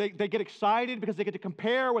 but they get excited because they get to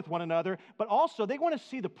compare with one another, but also they want to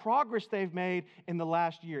see the progress they've made in the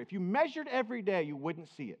last year. If you measured every day, you wouldn't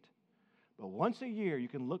see it. But once a year, you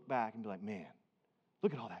can look back and be like, man,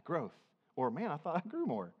 look at all that growth. Or, man, I thought I grew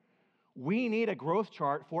more. We need a growth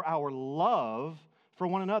chart for our love for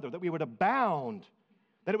one another, that we would abound,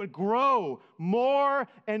 that it would grow more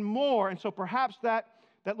and more. And so perhaps that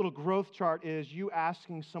little growth chart is you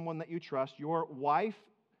asking someone that you trust, your wife,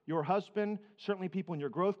 your husband, certainly people in your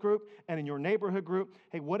growth group and in your neighborhood group,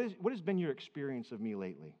 hey, what has been your experience of me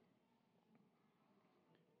lately?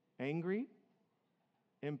 Angry?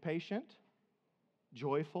 Impatient?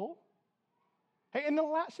 Joyful? Hey,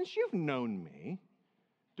 since you've known me,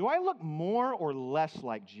 do I look more or less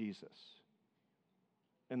like Jesus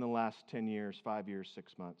in the last 10 years, 5 years,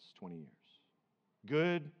 6 months, 20 years?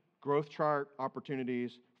 Good growth chart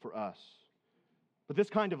opportunities for us. But this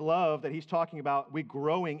kind of love that he's talking about, we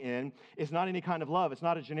growing in, is not any kind of love. It's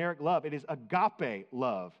not a generic love. It is agape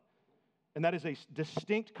love. And that is a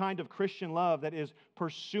distinct kind of Christian love that is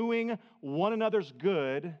pursuing one another's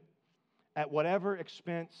good at whatever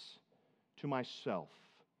expense to myself.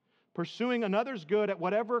 Pursuing another's good at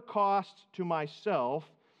whatever cost to myself.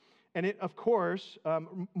 And it, of course,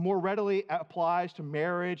 more readily applies to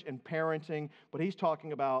marriage and parenting, but he's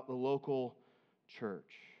talking about the local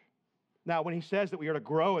church. Now, when he says that we are to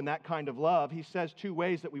grow in that kind of love, he says 2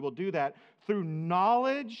 ways that we will do that: through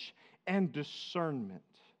knowledge and discernment.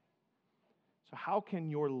 So how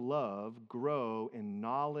can your love grow in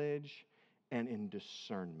knowledge and in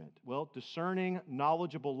discernment? Well, discerning,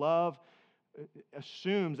 knowledgeable love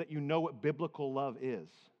assumes that you know what biblical love is.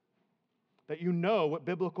 That you know what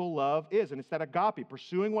biblical love is, and it's that agape,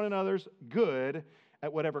 pursuing one another's good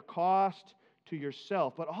at whatever cost to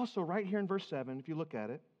yourself. But also right here in verse 7, if you look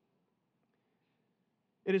at it,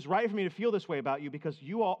 it is right for me to feel this way about you because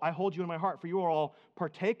I hold you in my heart, for you are all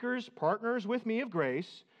partakers, partners with me of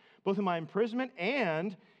grace, both in my imprisonment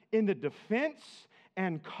and in the defense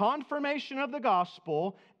and confirmation of the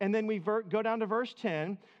gospel, and then we go down to verse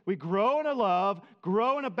 10. We grow in a love,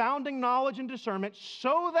 grow in abounding knowledge and discernment,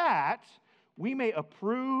 so that we may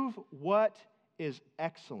approve what is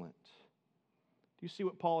excellent. Do you see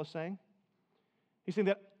what Paul is saying? He's saying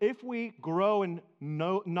that if we grow in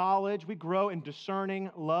knowledge, we grow in discerning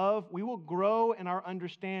love, we will grow in our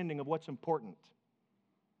understanding of what's important.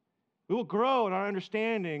 We will grow in our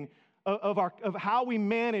understanding of how we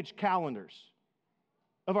manage calendars,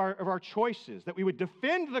 of our choices, that we would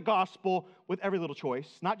defend the gospel with every little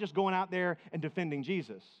choice, not just going out there and defending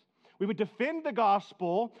Jesus. We would defend the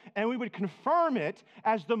gospel and we would confirm it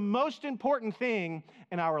as the most important thing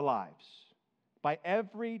in our lives by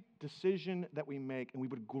every decision that we make, and we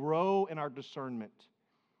would grow in our discernment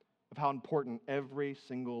of how important every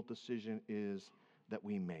single decision is that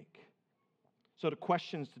we make. So the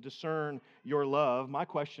questions to discern your love, my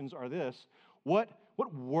questions are this: what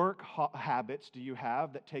work habits do you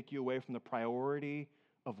have that take you away from the priority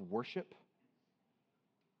of worship?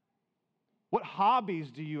 What hobbies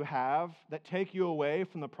do you have that take you away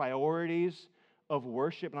from the priorities of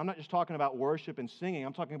worship? And I'm not just talking about worship and singing.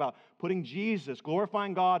 I'm talking about putting Jesus,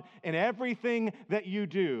 glorifying God in everything that you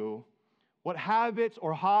do. What habits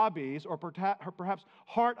or hobbies or perhaps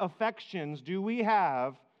heart affections do we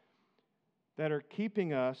have that are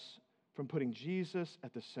keeping us from putting Jesus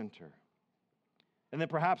at the center? And then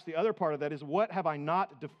perhaps the other part of that is, what have I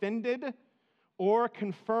not defended or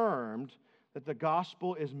confirmed that the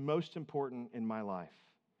gospel is most important in my life?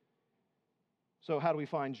 So how do we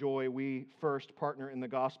find joy? We first partner in the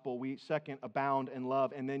gospel. We second abound in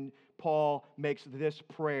love. And then Paul makes this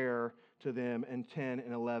prayer to them in 10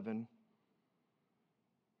 and 11.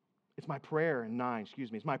 It's my prayer in 9,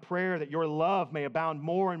 It's my prayer that your love may abound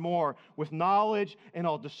more and more with knowledge and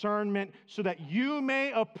all discernment, so that you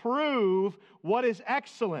may approve what is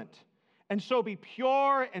excellent, and so be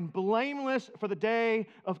pure and blameless for the day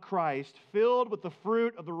of Christ, filled with the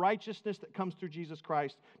fruit of the righteousness that comes through Jesus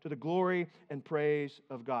Christ, to the glory and praise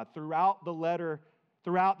of God. Throughout the letter,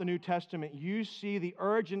 throughout the New Testament, you see the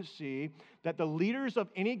urgency that the leaders of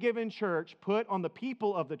any given church put on the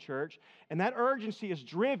people of the church, and that urgency is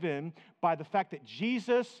driven by the fact that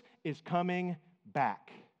Jesus is coming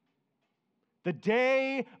back. The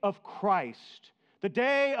day of Christ, the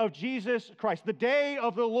day of Jesus Christ, the day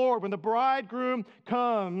of the Lord, when the bridegroom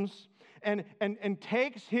comes and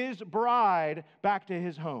takes his bride back to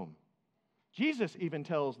his home. Jesus even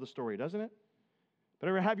tells the story, doesn't it?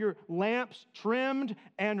 Better have your lamps trimmed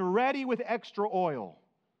and ready with extra oil,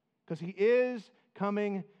 because he is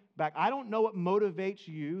coming back. I don't know what motivates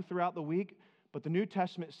you throughout the week, but the New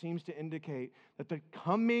Testament seems to indicate that the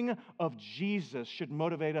coming of Jesus should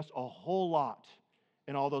motivate us a whole lot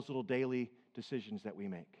in all those little daily decisions that we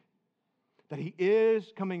make. That he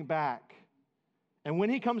is coming back. And when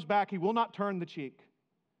he comes back, he will not turn the cheek.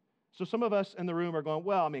 So some of us in the room are going,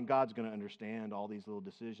 well, God's going to understand all these little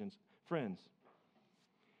decisions. Friends,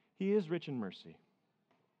 he is rich in mercy.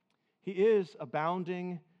 He is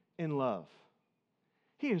abounding in love.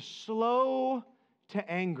 He is slow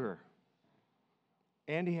to anger.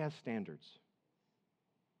 And he has standards.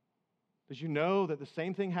 Did you know that the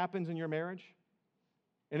same thing happens in your marriage?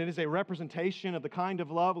 And it is a representation of the kind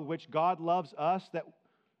of love with which God loves us, that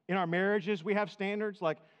in our marriages we have standards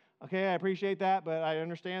like, okay, I appreciate that, but I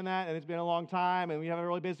understand that, and it's been a long time, and we have a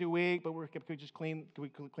really busy week, but can we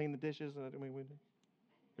clean the dishes?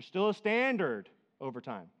 There's still a standard over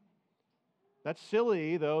time. That's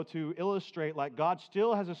silly, though, to illustrate like God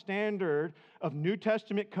still has a standard of New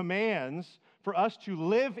Testament commands for us to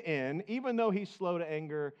live in, even though he's slow to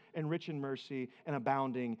anger and rich in mercy and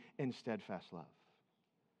abounding in steadfast love.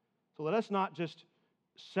 So let us not just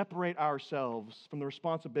separate ourselves from the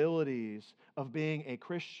responsibilities of being a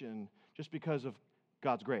Christian just because of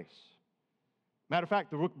God's grace. Matter of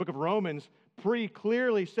fact, the book of Romans pretty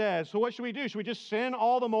clearly says, so what should we do? Should we just sin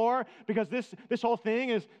all the more because this whole thing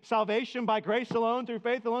is salvation by grace alone, through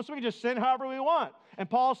faith alone, so we can just sin however we want? And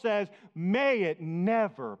Paul says, may it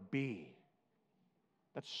never be.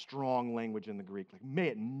 That's strong language in the Greek. Like, may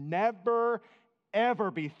it never,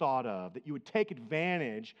 ever be thought of that you would take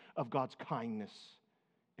advantage of God's kindness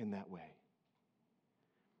in that way.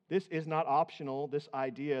 This is not optional, this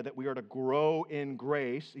idea that we are to grow in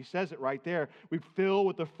grace. He says it right there. We fill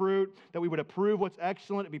with the fruit, that we would approve what's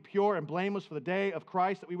excellent, to be pure and blameless for the day of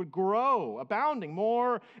Christ, that we would grow, abounding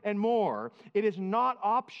more and more. It is not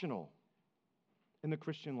optional in the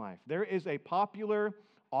Christian life. There is a popular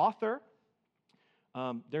author,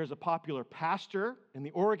 there's a popular pastor in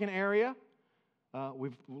the Oregon area. We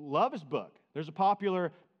love his book. There's a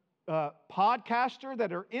popular podcaster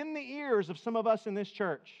that are in the ears of some of us in this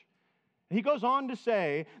church. And he goes on to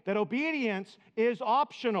say that obedience is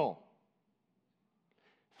optional.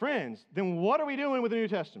 Friends, then what are we doing with the New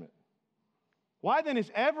Testament? Why then is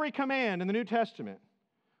every command in the New Testament?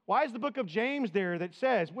 Why is the book of James there that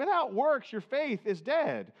says, without works, your faith is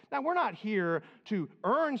dead? Now, we're not here to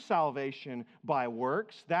earn salvation by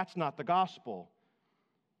works. That's not the gospel.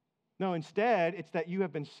 No, instead, it's that you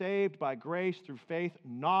have been saved by grace through faith,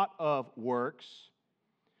 not of works.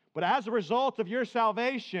 But as a result of your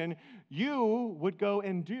salvation, you would go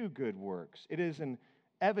and do good works. It is an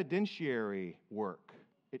evidentiary work.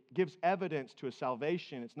 It gives evidence to a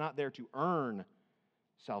salvation. It's not there to earn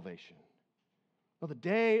salvation. Well, the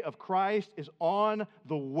day of Christ is on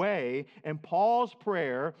the way, and Paul's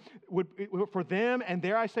prayer for them, and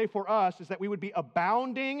dare I say for us, is that we would be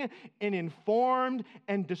abounding in informed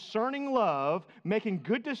and discerning love, making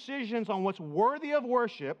good decisions on what's worthy of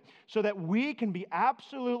worship, so that we can be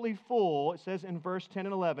absolutely full, it says in verse 10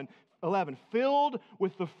 and 11, filled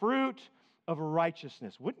with the fruit of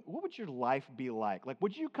righteousness. What would your life be like? Like,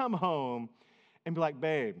 would you come home and be like,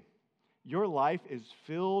 babe, your life is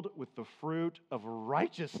filled with the fruit of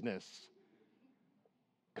righteousness.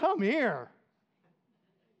 Come here.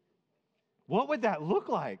 What would that look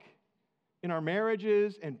like in our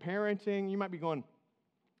marriages and parenting? You might be going,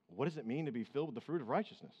 what does it mean to be filled with the fruit of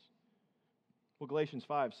righteousness? Well, Galatians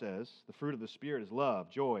 5 says, the fruit of the Spirit is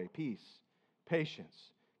love, joy, peace, patience,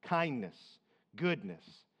 kindness, goodness,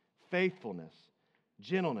 faithfulness,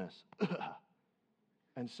 gentleness,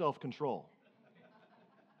 and self-control.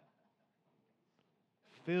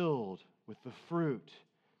 Filled with the fruit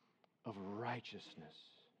of righteousness.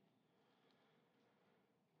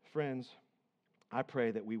 Friends, I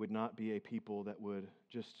pray that we would not be a people that would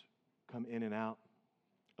just come in and out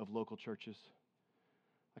of local churches.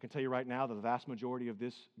 I can tell you right now that the vast majority of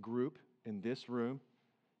this group in this room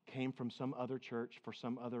came from some other church for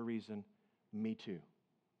some other reason. Me too.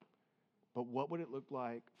 But what would it look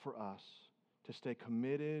like for us to stay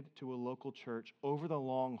committed to a local church over the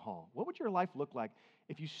long haul? What would your life look like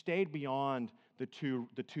if you stayed beyond the two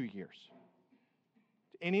years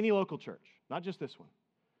in any local church, not just this one?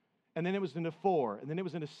 And then it was into 4, and then it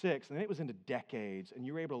was into 6, and then it was into decades, and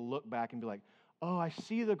you were able to look back and be like, oh, I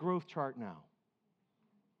see the growth chart now.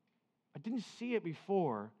 I didn't see it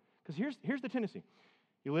before, because here's the tendency.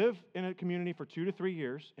 You live in a community for 2 to 3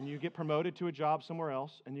 years, and you get promoted to a job somewhere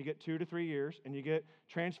else, and you get 2 to 3 years, and you get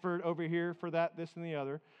transferred over here for that, this, and the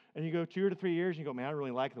other, and you go 2 to 3 years, and you go, man, I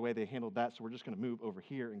really like the way they handled that, so we're just going to move over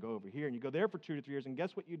here and go over here, and you go there for 2 to 3 years, and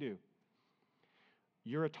guess what you do?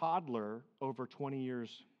 You're a toddler over 20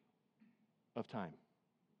 years of time.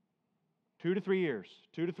 2 to 3 years,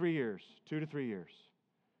 2 to 3 years, 2 to 3 years.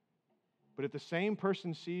 But if the same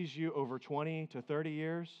person sees you over 20 to 30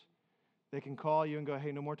 years, they can call you and go,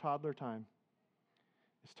 hey, no more toddler time.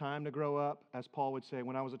 It's time to grow up. As Paul would say,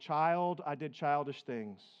 when I was a child, I did childish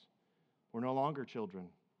things. We're no longer children.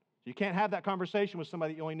 You can't have that conversation with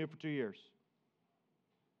somebody that you only knew for 2 years.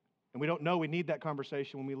 And we don't know we need that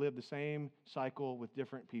conversation when we live the same cycle with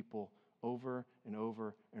different people over and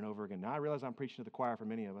over and over again. Now, I realize I'm preaching to the choir for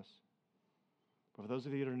many of us. But for those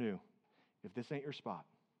of you that are new, if this ain't your spot,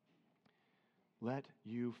 let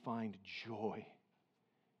you find joy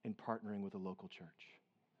in partnering with a local church,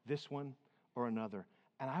 this one or another.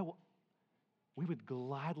 And we would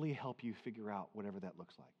gladly help you figure out whatever that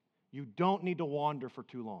looks like. You don't need to wander for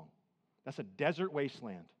too long. That's a desert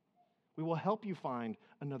wasteland. We will help you find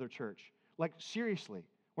another church. Like, seriously,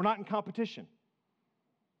 we're not in competition.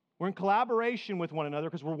 We're in collaboration with one another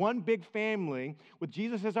because we're one big family with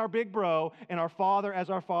Jesus as our big bro and our Father as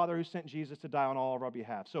our Father who sent Jesus to die on all of our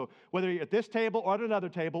behalf. So whether you're at this table or at another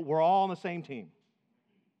table, we're all on the same team.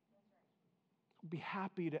 We'll be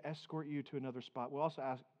happy to escort you to another spot. We're also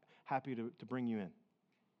happy to bring you in.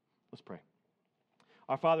 Let's pray.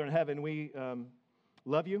 Our Father in heaven, we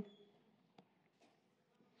love you.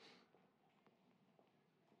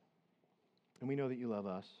 And we know that you love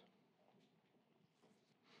us.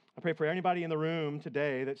 I pray for anybody in the room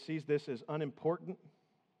today that sees this as unimportant.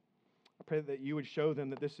 I pray that you would show them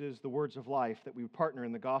that this is the words of life, that we would partner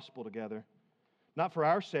in the gospel together. Not for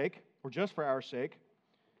our sake, or just for our sake,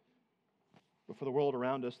 but for the world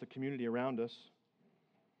around us, the community around us.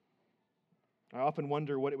 I often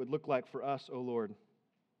wonder what it would look like for us, O Lord,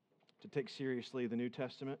 to take seriously the New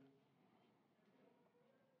Testament,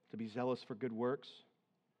 to be zealous for good works.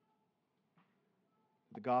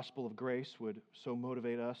 The gospel of grace would so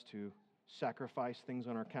motivate us to sacrifice things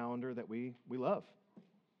on our calendar that we love.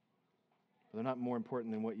 But they're not more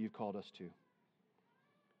important than what you've called us to.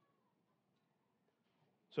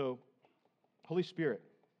 So, Holy Spirit,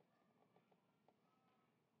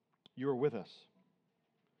 you are with us.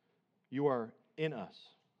 You are in us.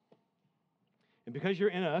 And because you're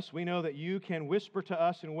in us, we know that you can whisper to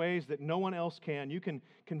us in ways that no one else can. You can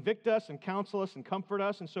convict us and counsel us and comfort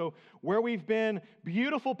us. And so where we've been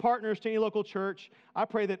beautiful partners to any local church, I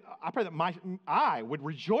pray that I would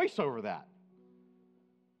rejoice over that.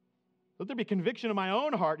 Let there be conviction in my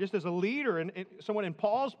own heart, just as a leader and someone in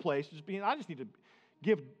Paul's place, I just need to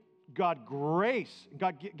give God grace,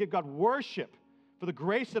 give God worship for the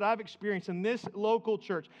grace that I've experienced in this local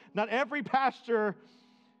church. Not every pastor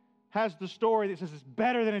has the story that says it's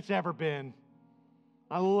better than it's ever been.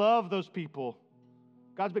 I love those people.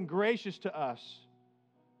 God's been gracious to us.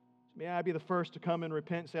 May I be the first to come and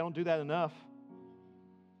repent and say, I don't do that enough.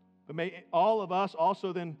 But may all of us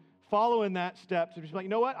also then follow in that step to be like, you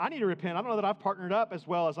know what? I need to repent. I don't know that I've partnered up as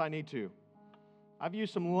well as I need to. I've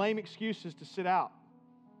used some lame excuses to sit out.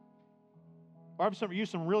 Or I've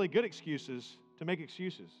used some really good excuses to make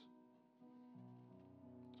excuses.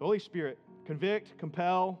 So Holy Spirit, convict,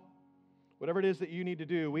 compel, whatever it is that you need to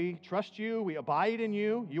do. We trust you. We abide in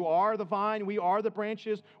you. You are the vine. We are the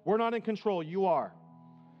branches. We're not in control. You are.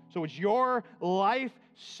 So it's your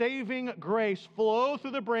life-saving grace flow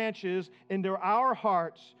through the branches into our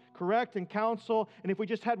hearts, correct and counsel. And if we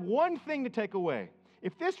just had one thing to take away,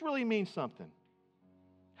 if this really means something,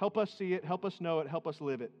 help us see it, help us know it, help us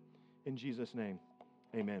live it. In Jesus' name,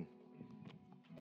 amen.